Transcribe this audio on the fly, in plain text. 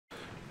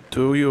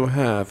Do you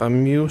have a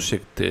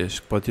music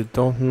disc but you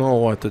don't know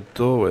what to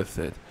do with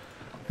it?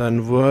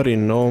 Then worry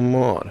no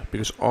more,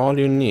 because all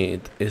you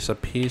need is a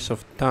piece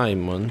of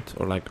diamond,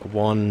 or like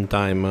one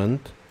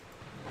diamond.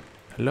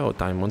 Hello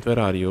diamond, where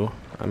are you?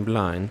 I'm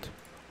blind.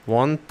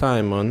 One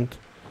diamond,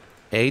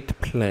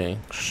 8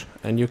 planks,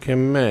 and you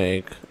can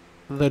make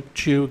the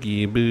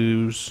Joogie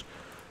Boos.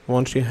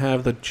 Once you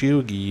have the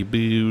Joogie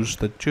Boos,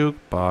 the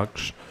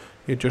jukebox,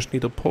 you just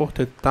need to put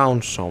it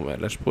down somewhere.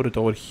 Let's put it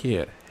over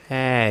here.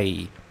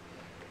 Hey!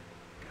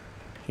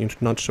 You're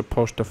not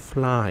supposed to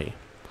fly.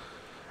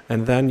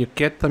 And then you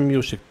get the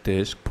music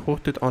disc,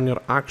 put it on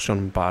your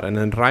action bar, and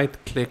then right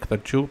click the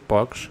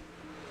jukebox,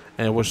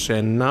 and it will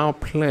say now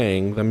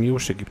playing the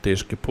music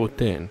disc you put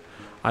in.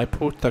 I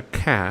put the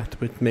cat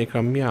with make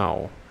a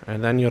meow,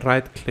 and then you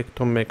right click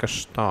to make a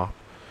stop,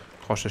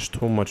 cause it's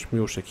too much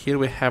music. Here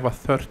we have a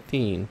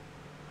 13,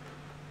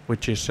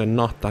 which is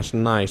not as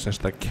nice as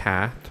the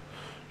cat.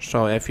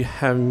 So if you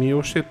have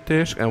music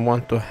disc and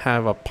want to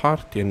have a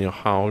party in your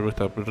house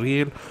with a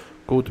real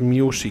good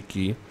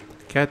musicy,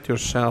 get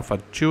yourself a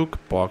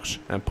jukebox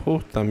and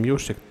put the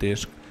music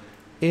disc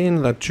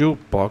in the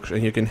jukebox,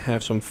 and you can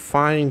have some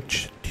fine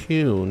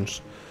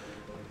tunes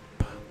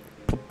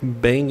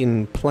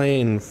banging,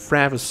 playing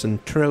Travis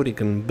and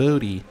Trotic and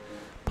Booty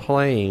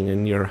playing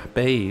in your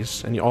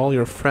bass, and all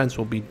your friends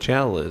will be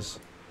jealous.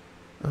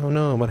 Oh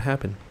no, what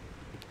happened?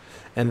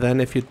 And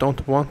then if you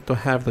don't want to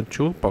have the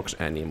jukebox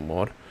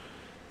anymore,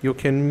 you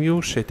can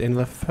use it in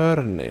the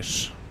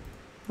furnace.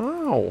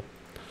 Oh,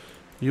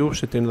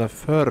 use it in the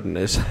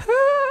furnace.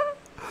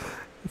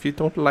 If you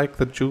don't like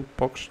the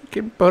jukebox, you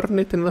can burn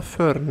it in the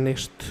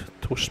furnace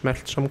to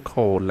smelt some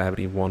coal,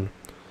 everyone.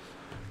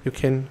 You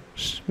can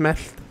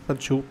smelt the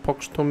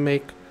jukebox to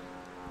make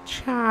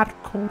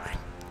charcoal.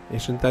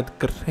 Isn't that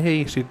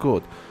crazy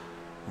good?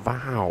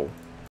 Wow.